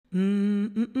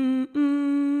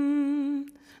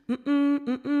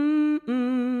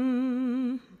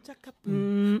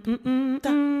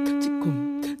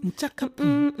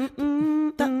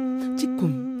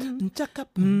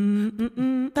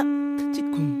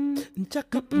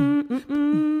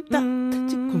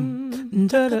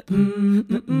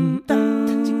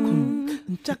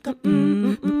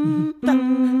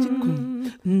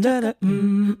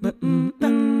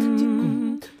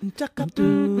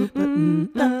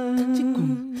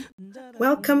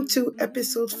Welcome to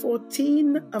episode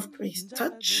 14 of Grace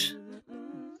Touch.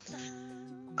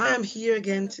 I am here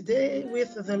again today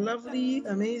with the lovely,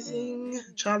 amazing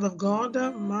child of God,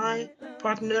 my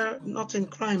partner, not in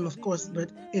crime, of course, but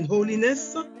in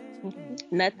holiness.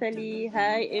 Natalie,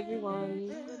 hi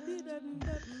everyone.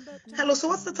 Hello, so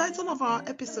what's the title of our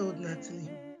episode, Natalie?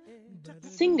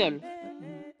 Single.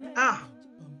 Ah,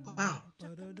 wow.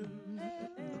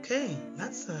 Okay,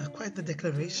 that's quite the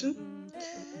declaration.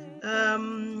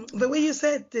 The way you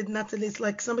said it, Natalie, it's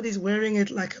like somebody's wearing it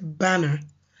like a banner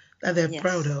that they're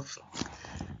proud of.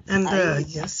 And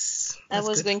yes. I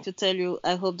was going to tell you,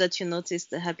 I hope that you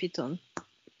noticed the happy tone.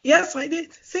 Yes, I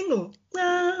did. Single.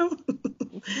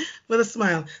 With a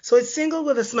smile. So it's single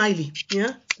with a smiley.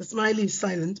 Yeah? The smiley is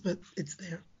silent, but it's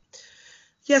there.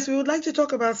 Yes, we would like to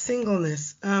talk about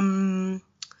singleness. I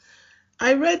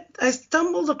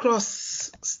stumbled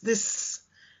across this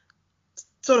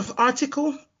sort of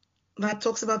article that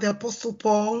talks about the Apostle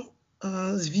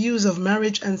Paul's views of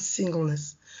marriage and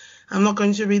singleness. I'm not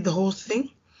going to read the whole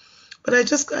thing, but I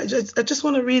just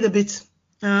want to read a bit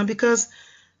because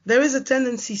there is a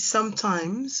tendency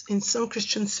sometimes in some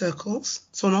Christian circles,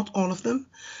 so not all of them,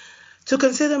 to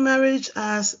consider marriage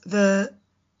as the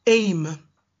aim.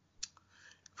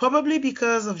 Probably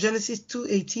because of Genesis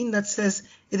 2:18 that says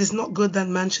it is not good that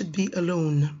man should be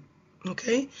alone.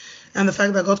 Okay? And the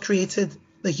fact that God created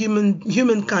the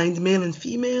humankind, male and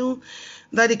female,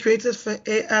 that he created for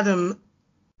Adam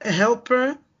a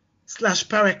helper /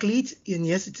 paraclete, and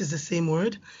yes, it is the same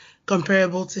word,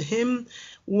 comparable to him.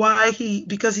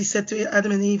 Because he said to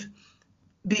Adam and Eve,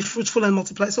 be fruitful and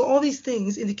multiply. So all these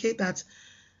things indicate that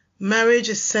marriage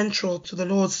is central to the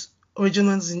Lord's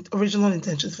original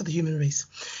intentions for the human race.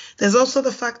 There's also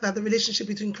the fact that the relationship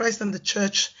between Christ and the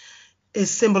church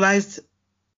is symbolized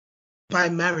by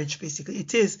marriage, basically.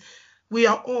 It is. We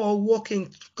are all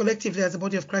walking collectively as a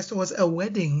body of Christ towards a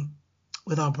wedding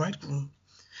with our bridegroom.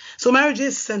 So marriage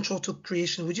is central to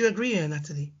creation. Would you agree,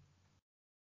 Natalie?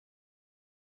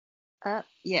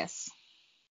 Yes.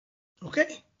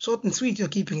 Okay. Short and sweet, you're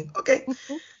keeping it. Okay.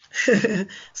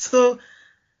 So,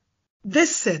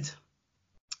 this said,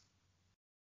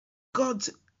 God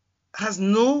has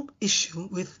no issue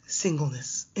with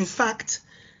singleness. In fact,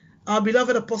 our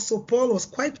beloved Apostle Paul was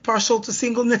quite partial to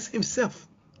singleness himself.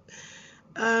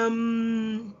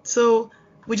 So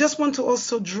we just want to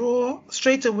also draw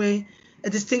straight away a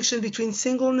distinction between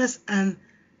singleness and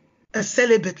a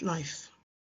celibate life.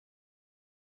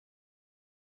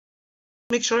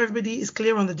 Make sure everybody is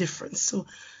clear on the difference. So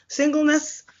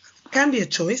singleness can be a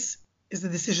choice. Is the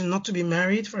decision not to be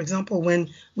married, for example, when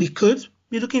we could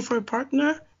be looking for a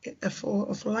partner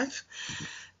for life.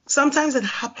 Sometimes it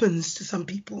happens to some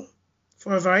people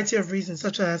for a variety of reasons,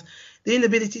 such as the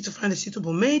inability to find a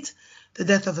suitable mate, the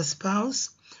death of a spouse,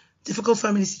 difficult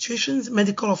family situations,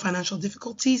 medical or financial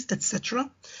difficulties,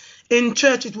 etc. In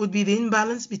church, it would be the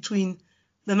imbalance between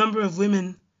the number of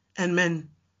women and men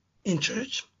in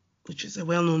church, which is a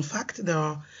well-known fact. There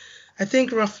are, I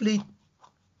think, roughly,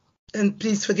 and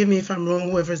please forgive me if I'm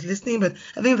wrong, whoever is listening, but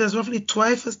I think there's roughly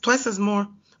twice as more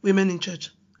women in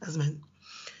church as men.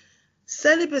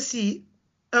 Celibacy,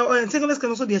 and singleness can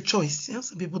also be a choice. Yeah?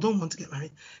 Some people don't want to get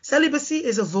married. Celibacy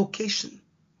is a vocation.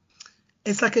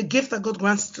 It's like a gift that God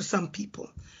grants to some people.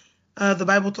 The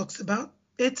Bible talks about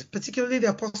it, particularly the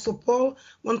Apostle Paul,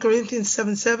 1 Corinthians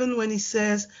 7:7, when he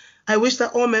says, I wish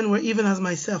that all men were even as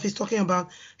myself. He's talking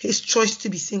about his choice to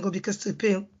be single, because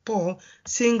to Paul,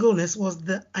 singleness was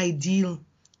the ideal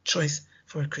choice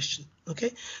for a Christian.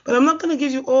 Okay? But I'm not going to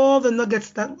give you all the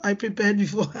nuggets that I prepared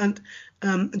beforehand.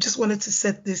 I just wanted to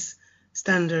set this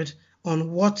standard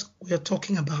on what we are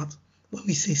talking about when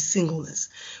we say singleness.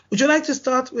 Would you like to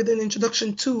start with an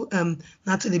introduction to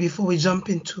Natalie before we jump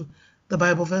into the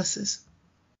Bible verses?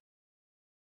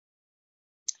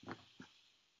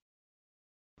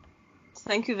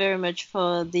 Thank you very much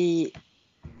for the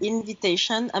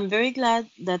invitation. I'm very glad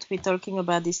that we're talking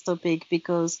about this topic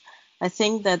because I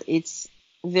think that it's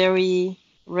very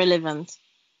relevant.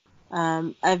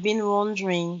 I've been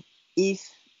wondering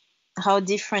how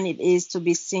different it is to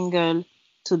be single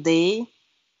today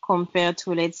compared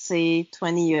to, let's say,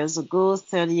 20 years ago,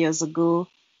 30 years ago.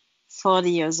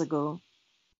 40 years ago.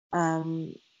 I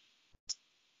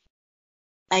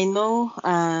know,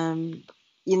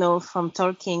 from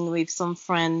talking with some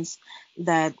friends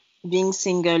that being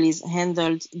single is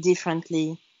handled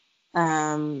differently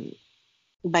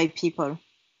by people.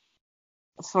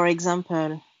 For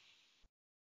example,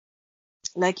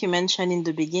 like you mentioned in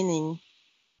the beginning,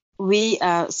 we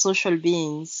are social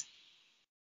beings.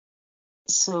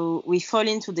 So we fall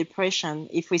into depression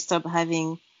if we stop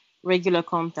having regular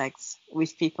contacts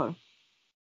with people.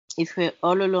 If we're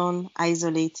all alone,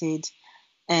 isolated,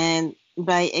 and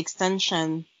by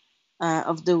extension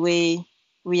of the way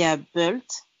we are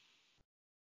built,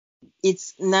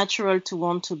 it's natural to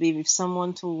want to be with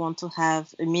someone, to want to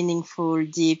have a meaningful,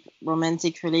 deep,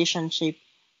 romantic relationship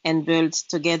and build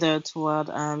together toward,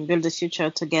 build a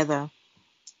future together.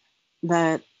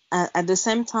 But at the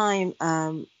same time,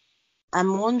 I'm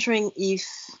wondering if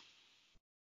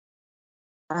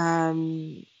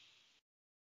I'm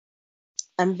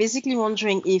basically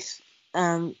wondering if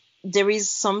there is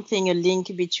something, a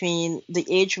link between the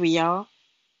age we are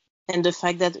and the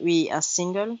fact that we are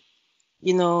single.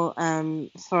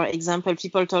 For example,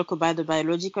 people talk about the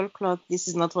biological clock. This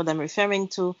is not what I'm referring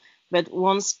to, but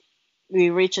once we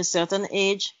reach a certain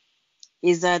age,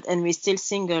 and we're still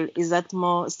single, is that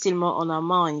still more on our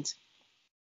mind?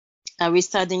 Are we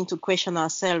starting to question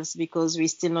ourselves because we're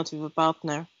still not with a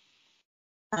partner?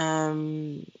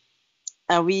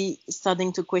 Are we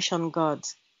starting to question God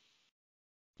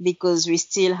because we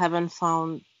still haven't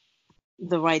found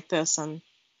the right person?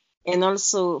 And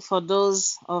also, for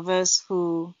those of us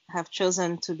who have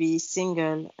chosen to be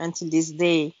single until this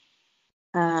day,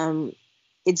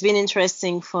 it's been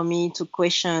interesting for me to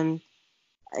question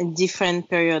a different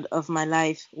period of my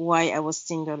life why I was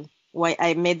single, why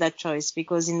I made that choice.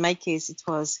 Because in my case,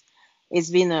 it's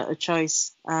been a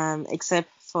choice, except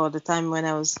for the time when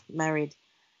I was married.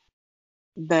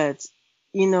 But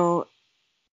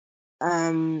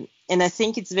and I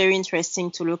think it's very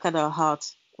interesting to look at our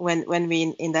heart when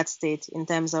we're in that state, in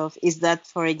terms of, is that,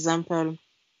 for example,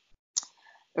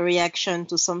 a reaction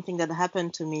to something that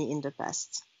happened to me in the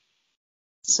past?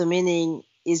 So meaning,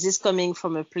 is this coming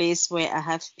from a place where I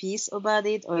have peace about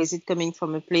it, or is it coming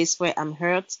from a place where I'm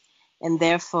hurt and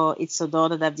therefore it's a door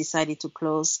that I've decided to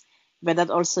close? But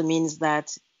that also means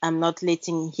that I'm not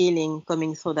letting healing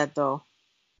coming through that door.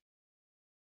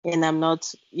 And I'm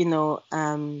not,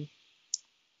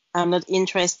 I'm not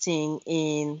interested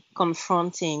in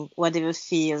confronting whatever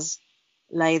fears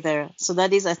lie there. So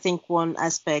that is, I think, one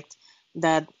aspect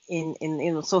that in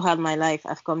throughout my life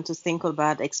I've come to think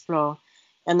about, explore.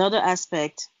 Another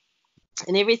aspect,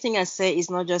 and everything I say is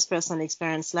not just personal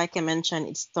experience. Like I mentioned,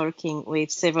 it's talking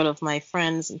with several of my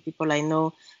friends and people I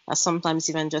know, sometimes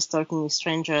even just talking with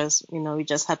strangers. We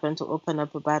just happen to open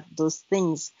up about those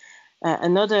things.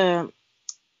 Another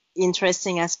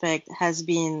interesting aspect has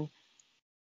been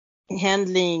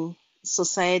handling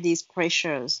society's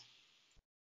pressures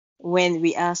when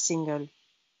we are single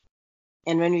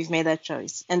and when we've made that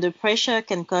choice. And the pressure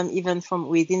can come even from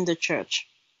within the church,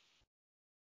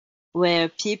 where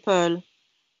people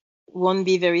won't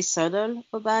be very subtle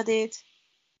about it.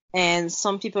 And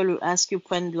some people will ask you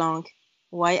point blank,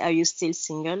 why are you still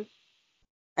single?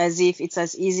 As if it's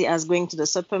as easy as going to the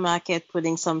supermarket,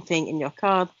 putting something in your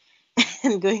cart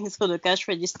and going through the cash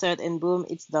register, and boom,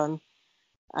 it's done.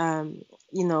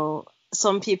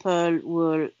 Some people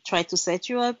will try to set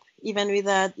you up even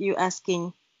without you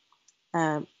asking,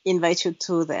 invite you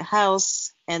to their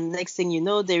house, and next thing you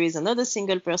know, there is another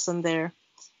single person there,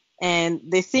 and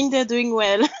they think they're doing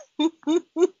well,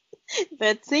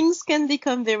 but things can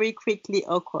become very quickly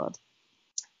awkward.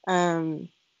 Some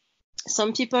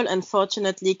people,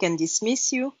 unfortunately, can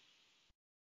dismiss you,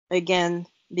 again,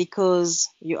 because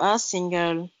you are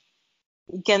single.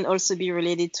 It can also be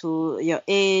related to your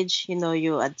age.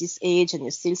 You're at this age and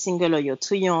you're still single, or you're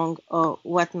too young, or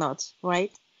whatnot,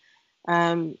 right?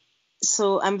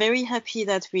 So I'm very happy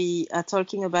that we are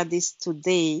talking about this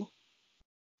today,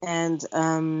 and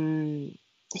I'm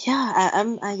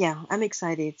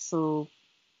excited. So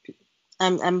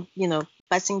I'm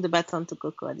passing the baton to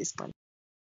Coco at this point.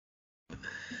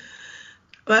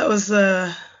 That was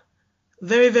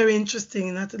very, very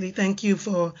interesting, Natalie. Thank you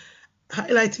for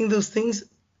highlighting those things.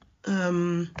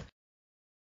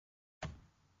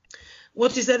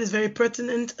 What you said is very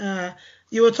pertinent.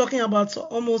 You were talking about, so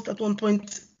almost at one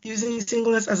point, using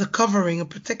singleness as a covering, a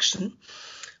protection,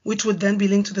 which would then be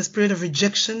linked to the spirit of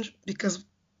rejection, because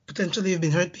potentially you've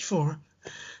been hurt before.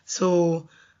 So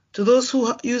to those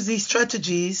who use these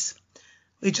strategies,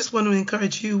 we just want to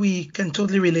encourage you. We can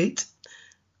totally relate,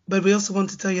 but we also want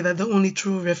to tell you that the only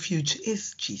true refuge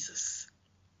is Jesus.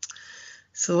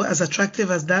 So as attractive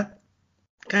as that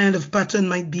kind of pattern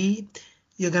might be,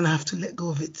 you're going to have to let go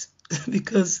of it.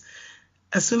 Because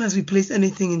as soon as we place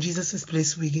anything in Jesus'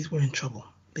 place, we're in trouble,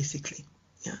 basically.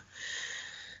 Yeah.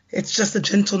 It's just a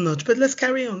gentle nudge. But let's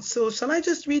carry on. So shall I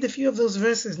just read a few of those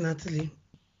verses, Natalie?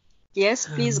 Yes,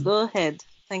 please go ahead.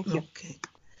 Thank you. Okay.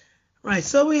 Right.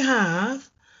 So we have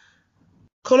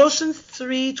Colossians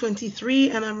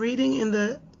 3:23, and I'm reading in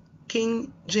the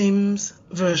King James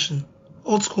Version,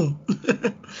 old school.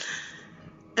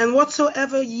 And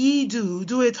whatsoever ye do,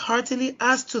 do it heartily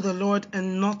as to the Lord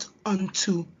and not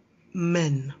unto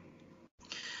men.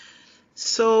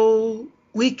 So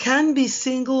we can be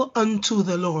single unto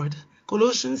the Lord.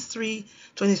 Colossians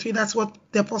 3:23, that's what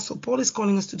the Apostle Paul is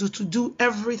calling us to do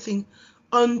everything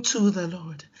unto the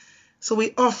Lord. So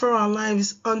we offer our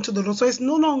lives unto the Lord. So it's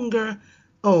no longer,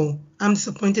 oh, I'm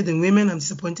disappointed in women, I'm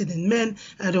disappointed in men,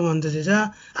 I don't want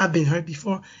I've been hurt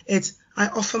before. It's, I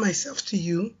offer myself to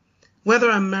you, whether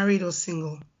I'm married or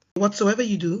single. Whatsoever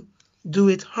you do, do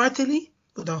it heartily,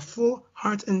 with our full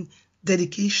heart and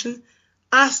dedication,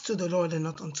 as to the Lord and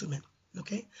not unto men.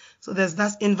 Okay? So there's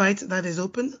that invite that is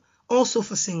open, also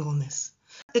for singleness.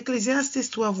 Ecclesiastes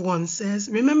 12:1 says,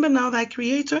 remember now thy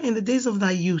Creator in the days of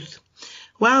thy youth,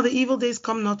 while the evil days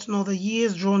come not, nor the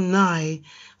years draw nigh,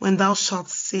 when thou shalt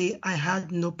say, I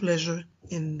had no pleasure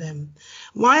in them.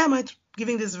 Why am I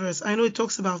giving this verse? I know it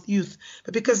talks about youth,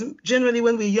 but because generally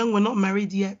when we're young, we're not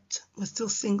married yet. We're still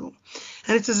single.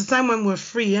 And it is a time when we're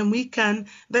free, and we can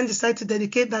then decide to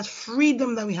dedicate that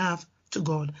freedom that we have to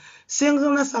God.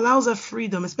 Singleness allows a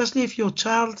freedom, especially if you're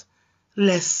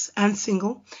childless and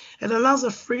single. It allows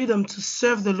a freedom to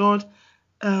serve the Lord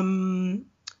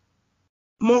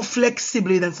more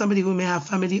flexibly than somebody who may have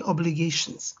family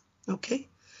obligations. Okay?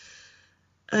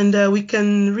 And we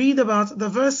can read about the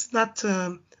verse that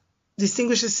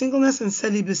distinguishes singleness and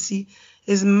celibacy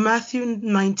is Matthew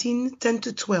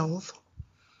 19:10-12.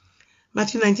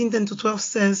 Matthew 19:10-12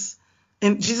 says,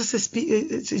 and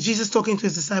Jesus talking to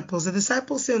his disciples. The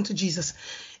disciples say unto Jesus,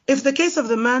 if the case of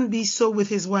the man be so with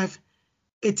his wife,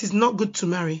 it is not good to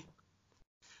marry.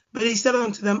 But he said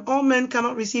unto them, all men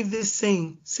cannot receive this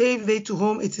saying, save they to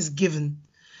whom it is given.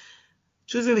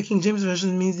 Choosing the King James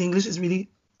Version means the English is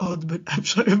really odd, but I'm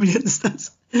sure everybody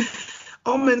understands.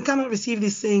 All men cannot receive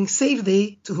this saying, save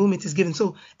they to whom it is given.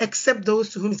 So, except those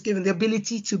to whom it's given the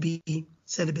ability to be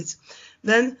celibate.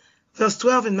 Then, verse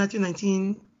 12 in Matthew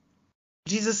 19,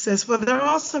 Jesus says, for there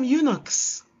are some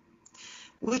eunuchs,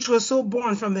 which were so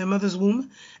born from their mother's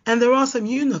womb, and there are some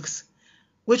eunuchs,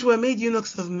 which were made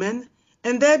eunuchs of men,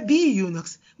 and there be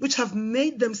eunuchs, which have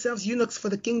made themselves eunuchs for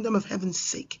the kingdom of heaven's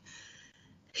sake.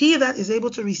 He that is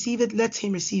able to receive it, let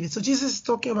him receive it. So Jesus is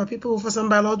talking about people who, for some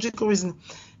biological reason,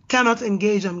 cannot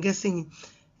engage, I'm guessing,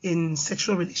 in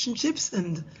sexual relationships,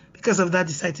 and because of that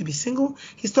decide to be single.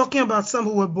 He's talking about some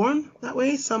who were born that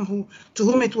way, some to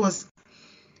whom it was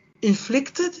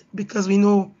inflicted, because we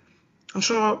know, I'm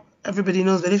sure everybody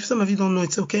knows, but if some of you don't know,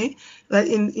 it's okay, that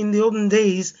in the olden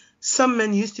days, some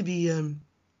men used to be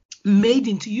made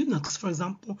into eunuchs, for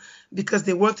example, because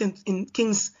they worked in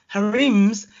kings'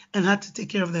 harems and had to take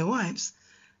care of their wives.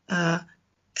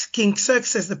 King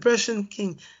Xerxes, the Persian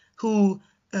king, who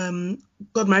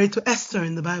got married to Esther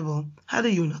in the Bible, had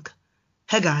a eunuch,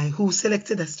 Haggai, who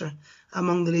selected Esther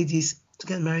among the ladies to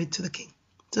get married to the king.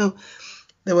 So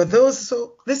there were those.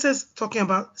 So this is talking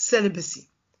about celibacy.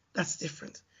 That's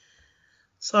different.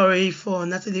 Sorry for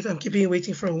Natalie if I'm keeping you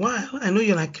waiting for a while. I know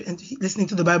you're like listening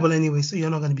to the Bible anyway, so you're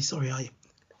not going to be sorry, are you?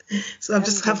 So I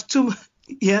just have two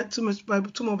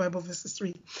more Bible verses,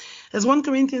 3. There's 1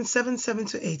 Corinthians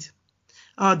 7:7-8.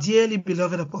 Our dearly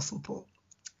beloved Apostle Paul.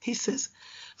 He says,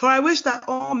 for I wish that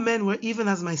all men were even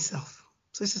as myself.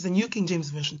 So this is the New King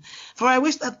James Version. For I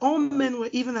wish that all men were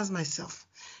even as myself.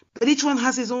 But each one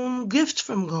has his own gift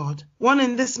from God, one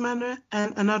in this manner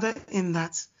and another in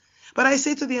that. But I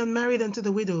say to the unmarried and to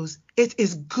the widows, it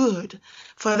is good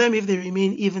for them if they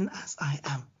remain even as I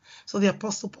am. So the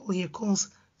Apostle Paul here calls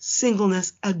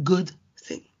singleness a good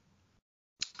thing.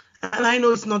 And I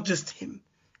know it's not just him.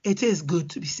 It is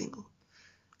good to be single.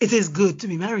 It is good to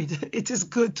be married. It is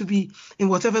good to be in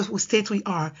whatever state we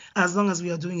are, as long as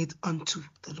we are doing it unto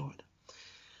the Lord.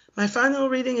 My final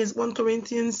reading is 1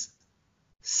 Corinthians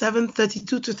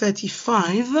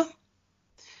 7:32-35.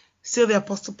 Still the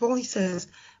Apostle Paul, he says,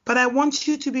 but I want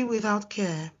you to be without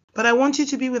care.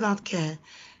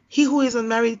 He who is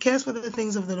unmarried cares for the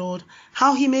things of the Lord,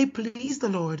 how he may please the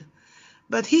Lord.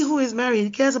 But he who is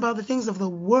married cares about the things of the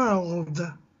world,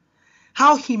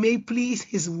 how he may please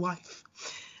his wife.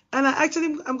 And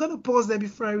I'm going to pause there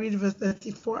before I read verse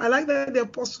 34. I like that the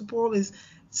Apostle Paul is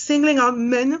singling out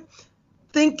men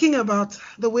thinking about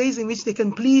the ways in which they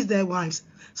can please their wives.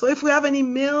 So if we have any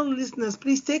male listeners,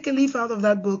 please take a leaf out of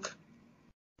that book.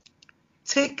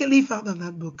 Take a leaf out of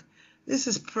that book. This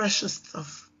is precious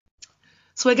stuff.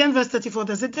 So again, verse 34,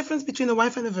 there's a difference between a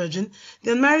wife and a virgin.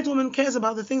 The unmarried woman cares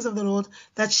about the things of the Lord,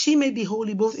 that she may be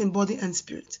holy both in body and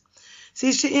spirit.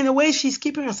 See, in a way, she's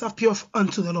keeping herself pure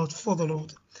unto the Lord, for the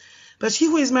Lord. But she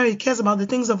who is married cares about the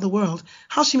things of the world,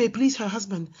 how she may please her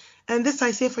husband. And this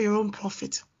I say for your own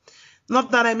profit.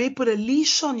 Not that I may put a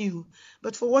leash on you,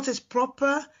 but for what is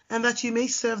proper, and that you may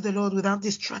serve the Lord without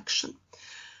distraction.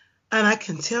 And I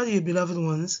can tell you, beloved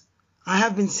ones, I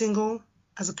have been single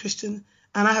as a Christian,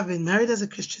 and I have been married as a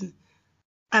Christian,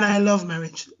 and I love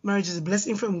marriage. Marriage is a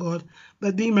blessing from God,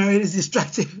 but being married is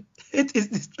distracting. It is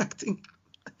distracting.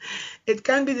 It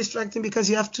can be distracting because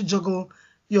you have to juggle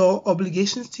your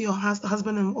obligations to your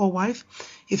husband or wife.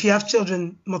 If you have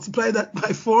children, multiply that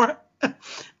by 4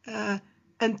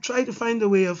 and try to find a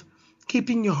way of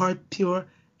keeping your heart pure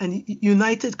and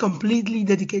united, completely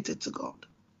dedicated to God.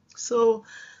 So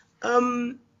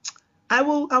I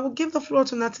will give the floor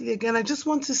to Natalie again. I just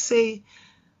want to say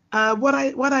what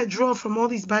I draw from all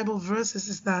these Bible verses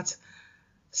is that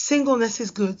singleness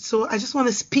is good. So I just want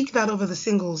to speak that over the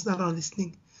singles that are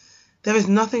listening. There is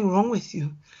nothing wrong with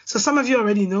you. So some of you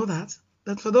already know that.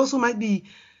 But for those who might be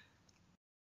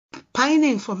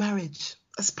pining for marriage,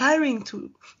 aspiring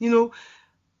to,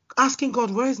 asking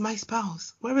God, where is my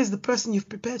spouse? Where is the person you've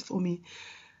prepared for me?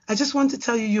 I just want to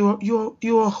tell you,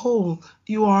 you're whole.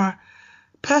 You are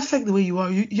perfect the way you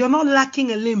are. You're not lacking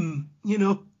a limb.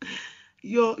 You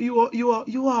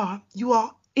are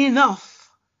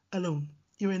enough alone.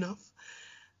 You're enough.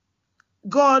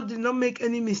 God did not make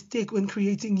any mistake when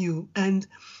creating you, and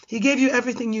he gave you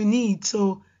everything you need.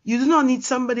 So you do not need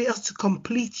somebody else to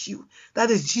complete you. That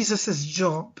is Jesus's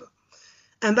job.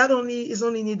 And that is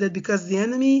only needed because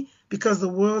the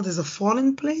world is a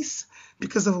fallen place,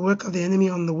 because of the work of the enemy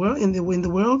in the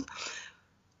world.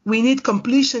 We need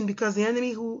completion because the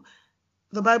enemy, who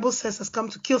the Bible says has come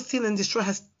to kill, steal, and destroy,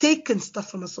 has taken stuff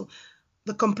from us. So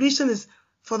the completion is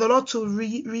for the Lord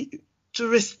to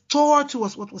restore to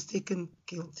us what was taken,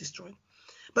 killed, destroyed.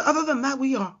 But other than that,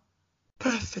 we are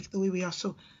perfect the way we are.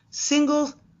 So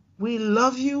singles, we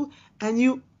love you, and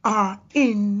you are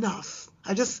enough.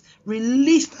 I just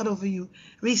release that over you.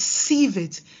 Receive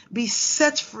it. Be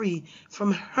set free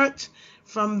from hurt,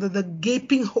 from the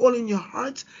gaping hole in your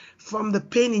heart, from the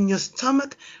pain in your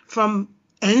stomach, from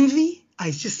envy.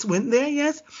 I just went there,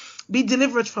 yes. Be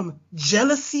delivered from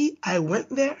jealousy. I went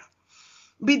there.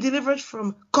 Be delivered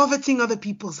from coveting other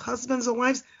people's husbands or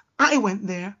wives. I went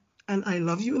there, and I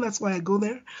love you. That's why I go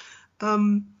there.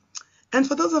 And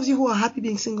for those of you who are happy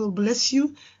being single, bless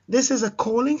you. This is a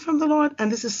calling from the Lord,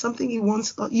 and this is something he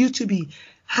wants you to be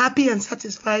happy and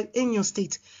satisfied in your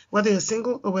state, whether you're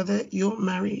single or whether you're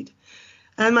married.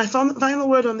 And my final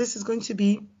word on this is going to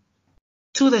be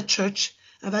to the church,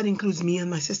 and that includes me and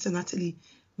my sister Natalie.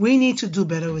 We need to do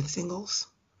better with singles.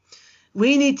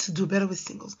 We need to do better with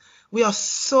singles. We are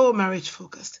so marriage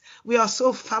focused. We are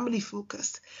so family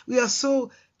focused. We are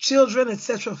so children,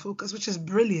 etc. focused, which is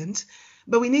brilliant.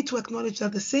 But we need to acknowledge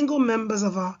that the single members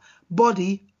of our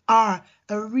body are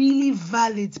a really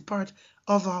valid part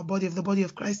of our body, of the body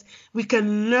of Christ. We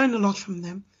can learn a lot from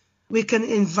them. We can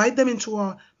invite them into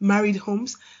our married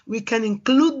homes. We can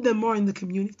include them more in the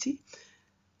community.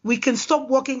 We can stop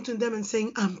walking to them and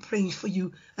saying, I'm praying for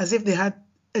you, as if they had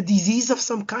a disease of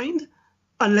some kind,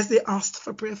 unless they asked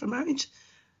for prayer for marriage.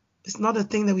 It's not a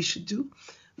thing that we should do.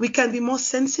 We can be more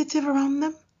sensitive around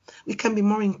them. We can be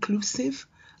more inclusive.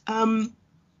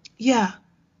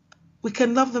 We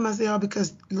can love them as they are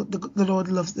because the Lord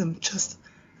loves them just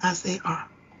as they are.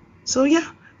 So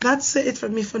that's it for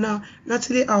me for now.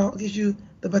 Natalie, I'll give you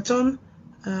the baton.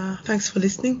 Thanks for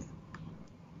listening.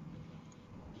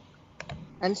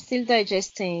 I'm still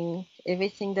digesting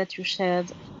everything that you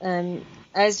shared.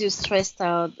 As you stressed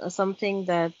out, something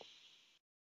that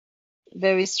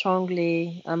very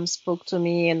strongly spoke to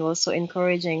me and was so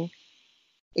encouraging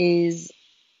is,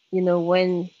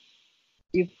 when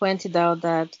you pointed out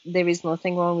that there is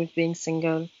nothing wrong with being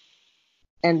single,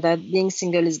 and that being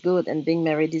single is good and being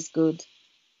married is good.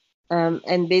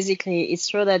 And basically, it's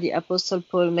true that the Apostle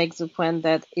Paul makes the point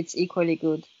that it's equally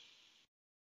good.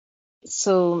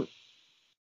 So,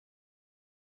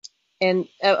 and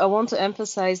I want to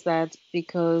emphasize that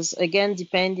because, again,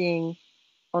 depending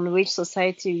on which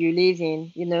society you live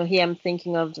in, here I'm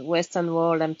thinking of the Western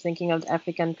world, I'm thinking of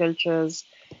African cultures,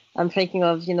 I'm thinking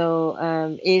of,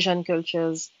 Asian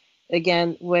cultures,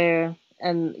 again, where,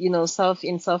 and,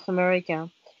 in South America,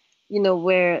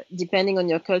 where depending on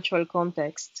your cultural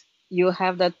context, you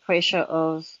have that pressure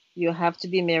of you have to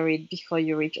be married before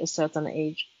you reach a certain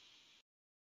age.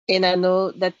 And I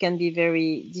know that can be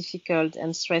very difficult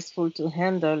and stressful to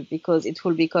handle because it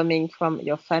will be coming from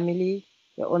your family,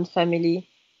 your own family,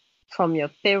 from your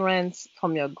parents,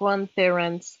 from your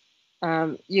grandparents.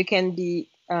 You can be,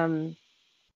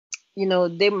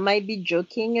 they might be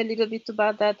joking a little bit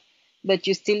about that, but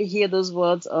you still hear those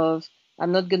words of,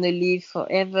 I'm not going to live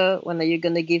forever. When are you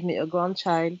going to give me a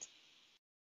grandchild?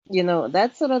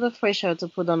 That's a lot of pressure to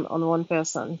put on one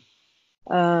person.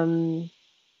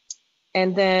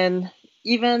 And then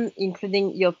even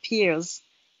including your peers,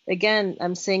 again,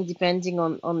 I'm saying depending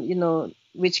on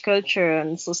which culture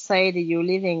and society you're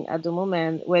living at the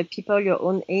moment, where people your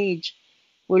own age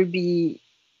will be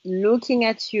looking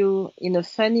at you in a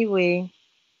funny way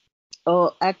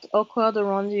or act awkward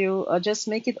around you or just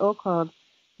make it awkward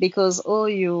because, oh,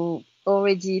 you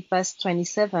already past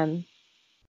 27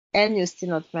 and you're still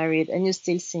not married and you're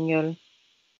still single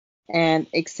and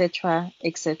etc.,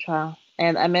 etc.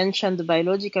 And I mentioned the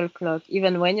biological clock.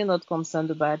 Even when you're not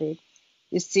concerned about it,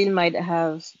 you still might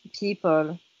have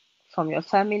people from your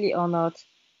family or not,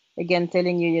 again,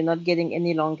 telling you you're not getting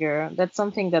any longer. That's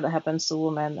something that happens to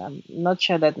women. I'm not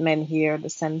sure that men hear the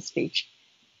same speech.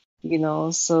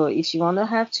 So if you want to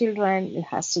have children, it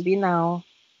has to be now,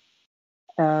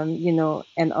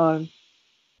 and all.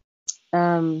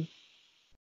 Um,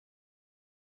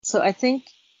 so I think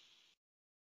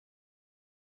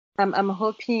I'm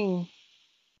hoping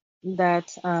that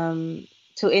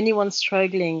to anyone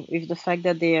struggling with the fact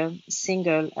that they are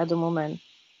single at the moment,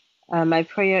 my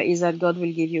prayer is that God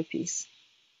will give you peace.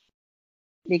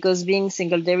 Because being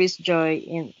single, there is joy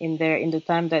in there, in the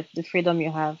time that the freedom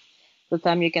you have, the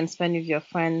time you can spend with your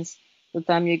friends, the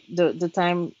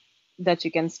time that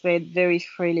you can spend very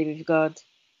freely with God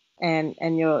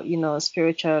and your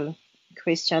spiritual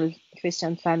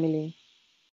Christian family.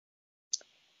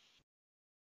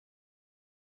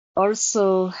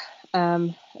 Also,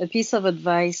 a piece of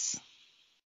advice,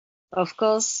 of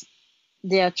course,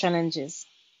 there are challenges.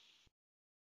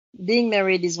 Being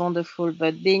married is wonderful,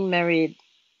 but being married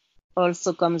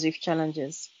also comes with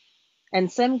challenges.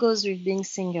 And same goes with being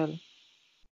single.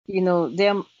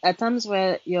 There are times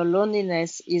where your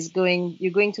loneliness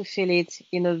you're going to feel it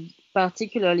in a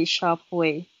particularly sharp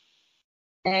way,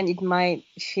 and it might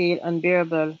feel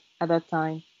unbearable at that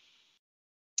time.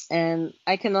 And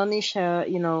I can only share,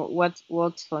 what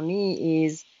worked for me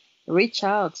is reach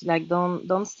out, like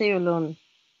don't stay alone.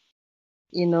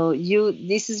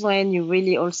 This is when you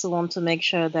really also want to make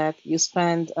sure that you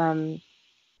spend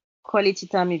quality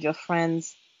time with your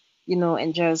friends,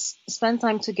 and just spend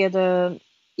time together,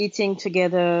 eating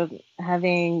together,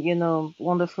 having,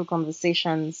 wonderful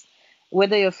conversations,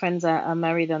 whether your friends are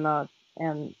married or not.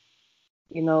 And,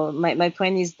 my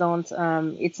point is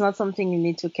it's not something you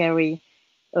need to carry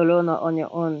alone or on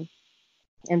your own.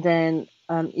 And then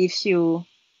if you,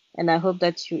 and I hope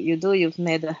that you've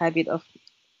made a habit of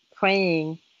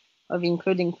praying, of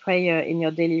including prayer in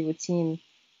your daily routine.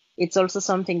 It's also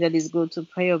something that is good to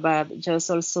pray about, just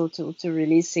also to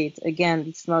release it. Again,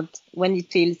 it's not when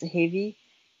it feels heavy,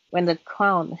 when that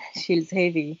crown feels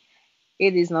heavy,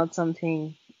 it is not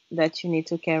something that you need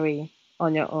to carry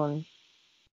on your own.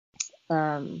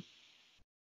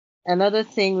 Another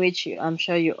thing which I'm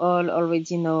sure you all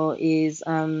already know is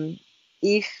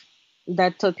if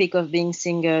that topic of being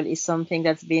single is something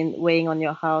that's been weighing on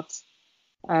your heart,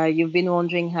 you've been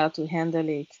wondering how to handle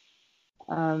it.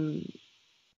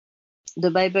 The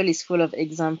Bible is full of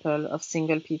examples of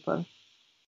single people.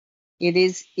 It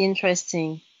is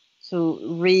interesting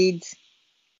to read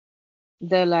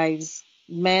their lives,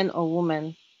 men or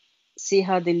women, see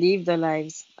how they live their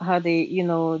lives, how they,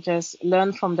 just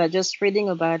learn from that, just reading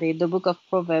about it. The book of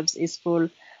Proverbs is full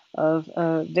of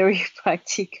very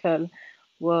practical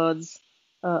words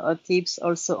or tips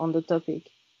also on the topic.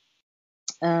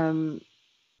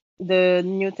 The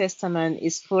New Testament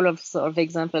is full of sort of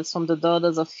examples from the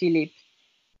daughters of Philip,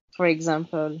 for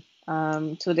example.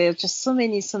 So there are just so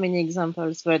many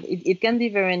examples, but it can be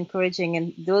very encouraging,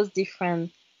 and those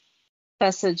different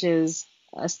passages,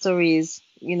 stories,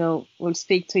 will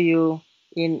speak to you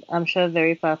in, I'm sure, a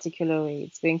very particular way.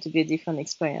 It's going to be a different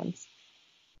experience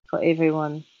for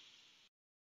everyone.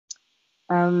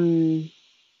 And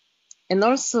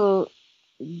also,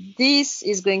 this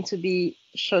is going to be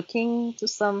shocking to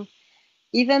some,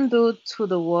 even though to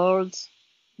the world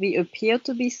we appear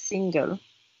to be single.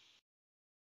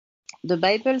 The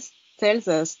Bible tells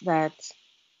us that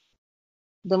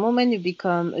the moment you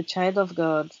become a child of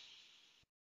God,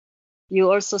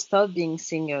 you also stop being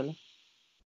single.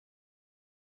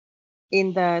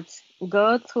 in that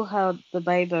God, throughout the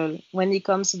Bible, when it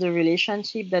comes to the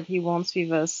relationship that He wants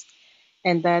with us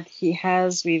and that He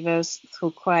has with us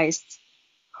through Christ,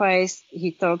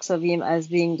 He talks of Him as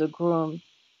being the groom,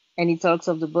 and He talks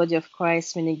of the body of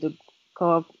Christ, meaning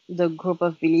the group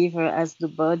of believers as the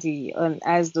body and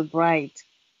as the bride.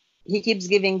 He keeps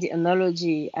giving the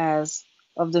analogy as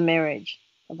of the marriage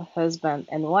of a husband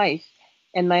and wife.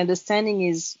 And my understanding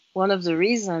is one of the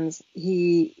reasons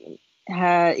he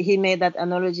made that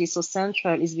analogy so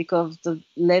central is because of the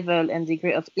level and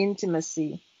degree of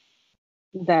intimacy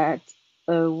that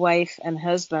a wife and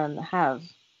husband have.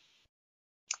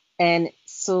 And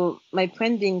so my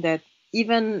point being that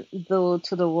even though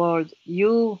to the world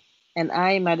you and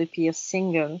I might appear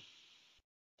single,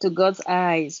 to God's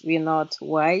eyes we're not.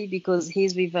 Why? Because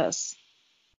He's with us.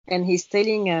 And He's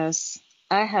telling us,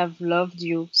 I have loved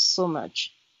you so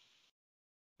much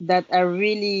that I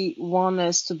really want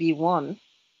us to be one.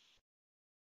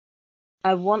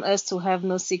 I want us to have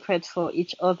no secret for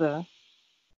each other.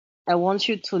 I want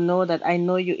you to know that I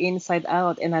know you inside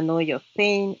out, and I know your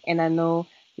pain, and I know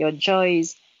your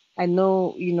joys. I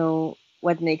know,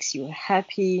 what makes you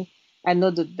happy. I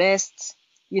know the best,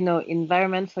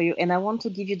 environment for you, and I want to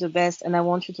give you the best, and I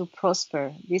want you to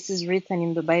prosper. This is written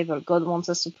in the Bible. God wants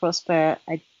us to prosper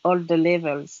at all the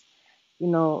levels,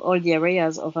 all the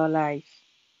areas of our life.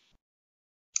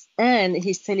 And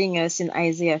He's telling us in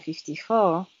Isaiah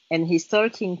 54, and He's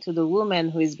talking to the woman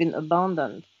who has been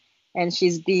abandoned, and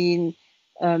she's been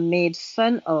made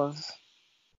fun of,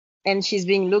 and she's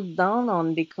being looked down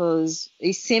on because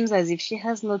it seems as if she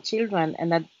has no children,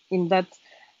 and that in that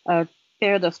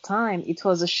period of time, it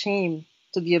was a shame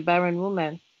to be a barren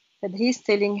woman. But He's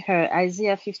telling her,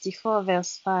 Isaiah 54,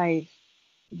 verse 5,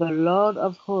 the Lord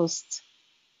of hosts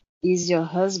is your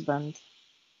husband.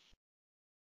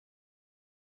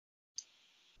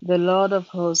 The Lord of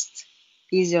hosts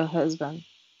is your husband.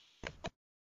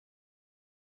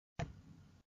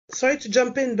 Sorry to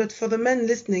jump in, but for the men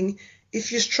listening,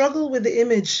 if you struggle with the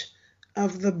image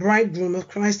of the bridegroom of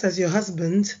Christ as your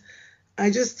husband, I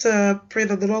just pray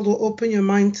that the Lord will open your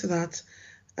mind to that.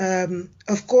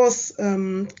 Of course,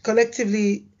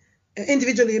 collectively,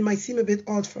 individually, it might seem a bit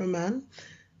odd for a man,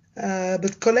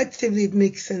 but collectively, it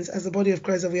makes sense as the body of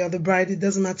Christ that we are the bride. It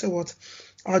doesn't matter what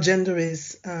our gender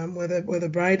is, we're the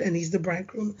bride and He's the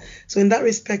bridegroom. So in that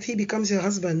respect, He becomes your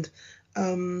husband.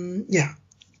 It's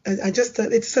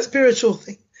a spiritual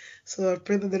thing. So I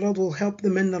pray that the Lord will help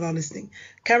the men that are listening.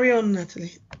 Carry on,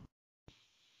 Natalie.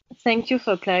 Thank you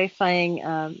for clarifying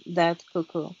that,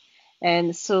 Coco.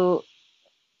 And so,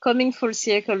 coming full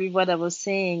circle with what I was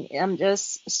saying, I'm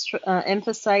just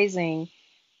emphasizing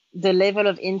the level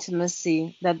of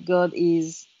intimacy that God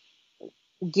is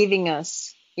giving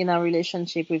us in our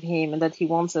relationship with Him, and that He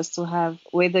wants us to have,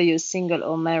 whether you're single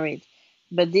or married.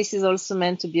 But this is also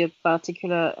meant to be a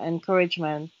particular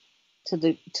encouragement to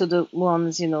the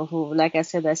ones, who, like I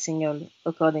said, are single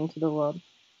according to the world.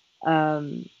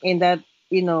 In that,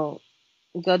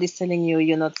 God is telling you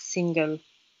you're not single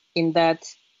in that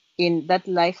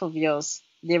life of yours.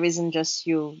 There isn't just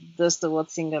you. That's the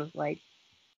word single, right?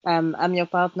 I'm your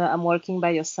partner. I'm working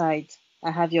by your side.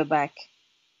 I have your back.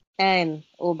 And,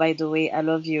 oh, by the way, I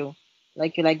love you.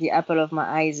 Like you're like the apple of my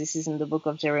eyes. This is in the book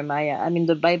of Jeremiah. I mean,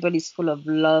 the Bible is full of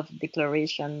love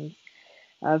declarations.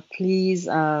 Please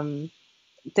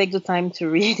take the time to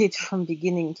read it from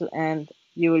beginning to end.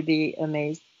 You will be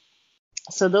amazed.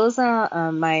 So those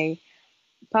are my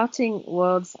parting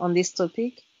words on this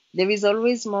topic. There is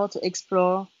always more to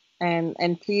explore,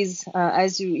 and please,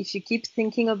 if you keep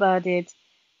thinking about it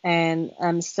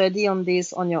and study on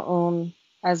this on your own,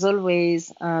 as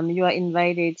always, you are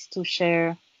invited to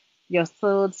share your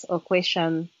thoughts or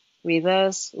questions with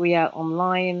us. We are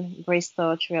online, Grace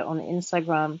Touch. We are on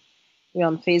Instagram. We're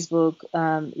on Facebook.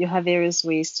 You have various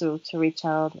ways to reach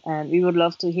out, and we would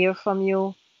love to hear from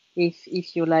you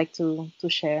if you like to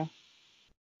share.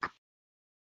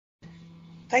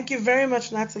 Thank you very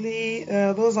much, Natalie.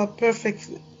 Those are perfect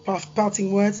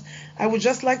parting words. I would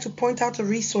just like to point out a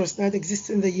resource that exists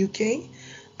in the UK.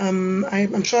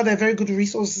 I'm sure there are very good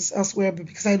resources elsewhere, but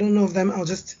because I don't know of them, I'll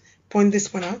just point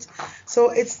this one out.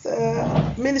 So it's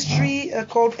a ministry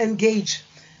called Engage.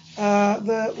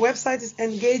 The website is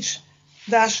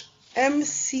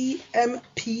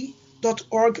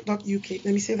engage-mcmp.org.uk. Let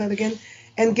me say that again.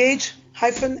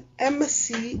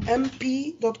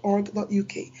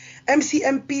 engage-mcmp.org.uk.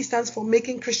 MCMP stands for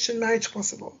Making Christian Marriage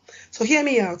Possible. So hear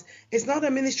me out. It's not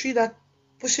a ministry that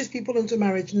pushes people into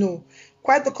marriage. No,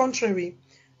 quite the contrary.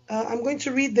 I'm going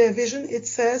to read their vision. It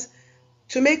says,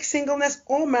 to make singleness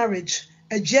or marriage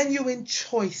a genuine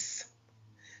choice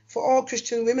for all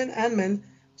Christian women and men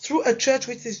through a church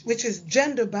which is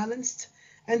gender balanced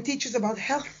and teaches about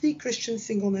healthy Christian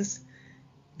singleness,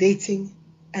 dating,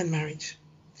 and marriage.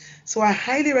 So I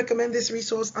highly recommend this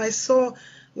resource. I saw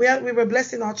we were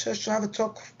blessed in our church to have a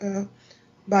talk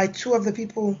by two of the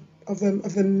people of them. I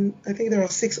think there are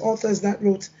 6 authors that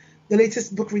wrote the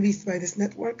latest book released by this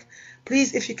network.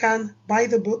 Please, if you can, buy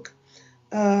the book.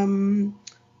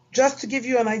 Just to give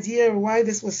you an idea of why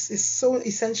this is so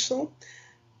essential.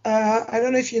 I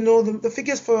don't know if you know the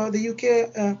figures for the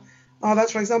UK are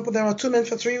that, for example, there are 2 men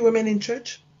for 3 women in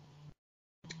church,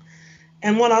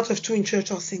 and 1 out of 2 in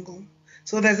church are single.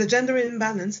 So there's a gender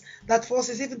imbalance that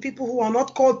forces even people who are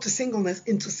not called to singleness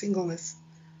into singleness.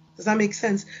 Does that make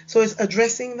sense? So it's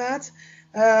addressing that.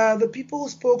 The people who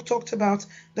spoke talked about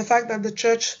the fact that the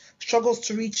church struggles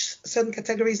to reach certain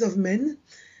categories of men.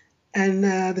 And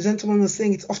the gentleman was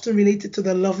saying it's often related to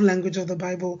the love language of the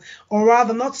Bible, or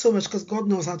rather not so much because God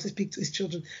knows how to speak to his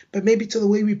children, but maybe to the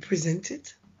way we present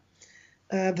it,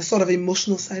 the sort of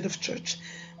emotional side of church.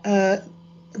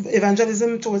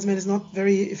 Evangelism towards men is not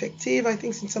very effective. I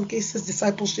think in some cases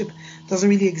discipleship doesn't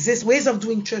really exist. Ways of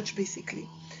doing church, basically.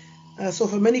 So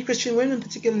for many Christian women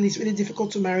particularly, it's really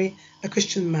difficult to marry a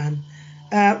Christian man.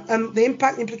 And the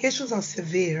implications are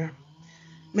severe.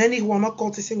 Many who are not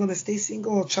called to singleness stay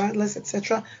single or childless,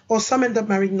 etc. Or some end up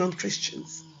marrying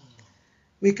non-Christians.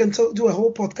 We can do a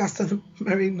whole podcast on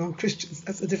marrying non-Christians.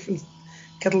 That's a different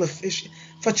kettle of fish.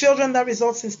 For children, that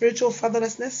results in spiritual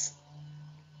fatherlessness.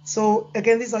 So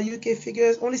again, these are UK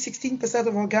figures. Only 16%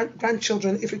 of our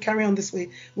grandchildren, if we carry on this way,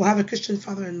 will have a Christian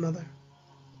father and mother.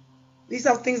 These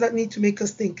are things that need to make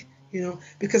us think,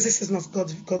 because this is not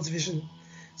God's vision.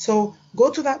 So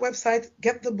go to that website,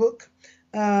 get the book,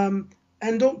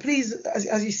 and don't, please,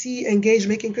 as you see, engage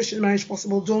making Christian marriage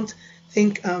possible. Don't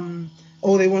think,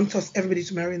 they want everybody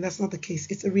to marry, and that's not the case.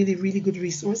 It's a really, really good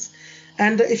resource.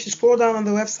 And if you scroll down on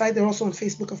the website, they're also on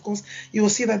Facebook, of course, you will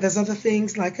see that there's other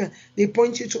things, like they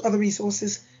point you to other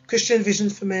resources: Christian Vision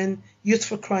for Men, Youth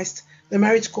for Christ, the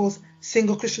Marriage Course,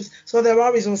 Single Christians. So there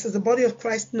are resources. The body of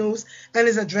Christ knows and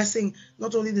is addressing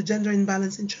not only the gender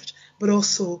imbalance in church, but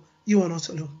also you are not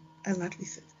alone, as Natalie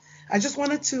said. I just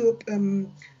wanted to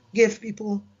give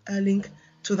people a link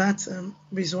to that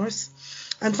resource.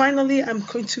 And finally, I'm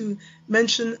going to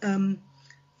mention,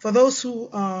 for those who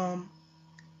are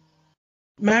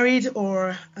married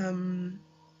or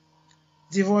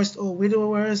divorced or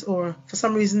widowers, or for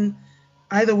some reason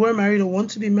either were married or want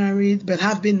to be married but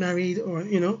have been married, or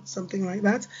something like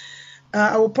that,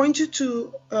 I will point you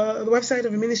to the website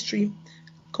of a ministry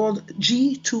called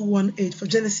G218 for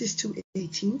Genesis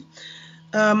 2:18.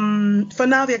 For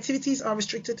now, the activities are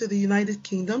restricted to the United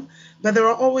Kingdom, but there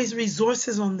are always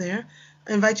resources on there.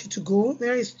 I invite you to go.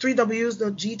 There is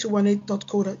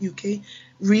www.g218.co.uk.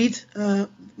 Read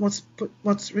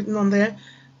what's written on there.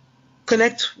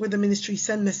 Connect with the ministry.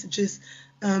 Send messages.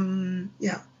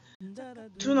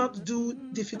 Do not do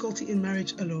difficulty in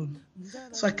marriage alone.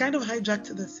 So I kind of hijacked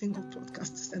the single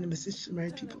podcast to send a message to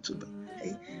married people too. But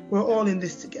hey, we're all in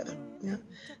this together. Yeah.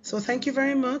 So thank you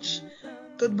very much.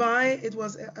 Goodbye. It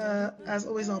was, as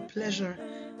always, our pleasure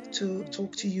to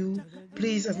talk to you.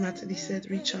 Please, as Natalie said,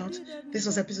 reach out. This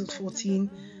was episode 14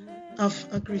 of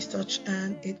A Grace Touch,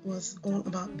 and it was all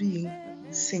about being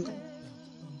single.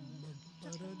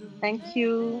 Thank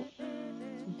you.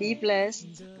 Be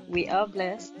blessed. We are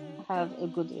blessed. Have a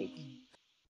good week.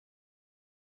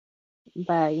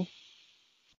 Bye.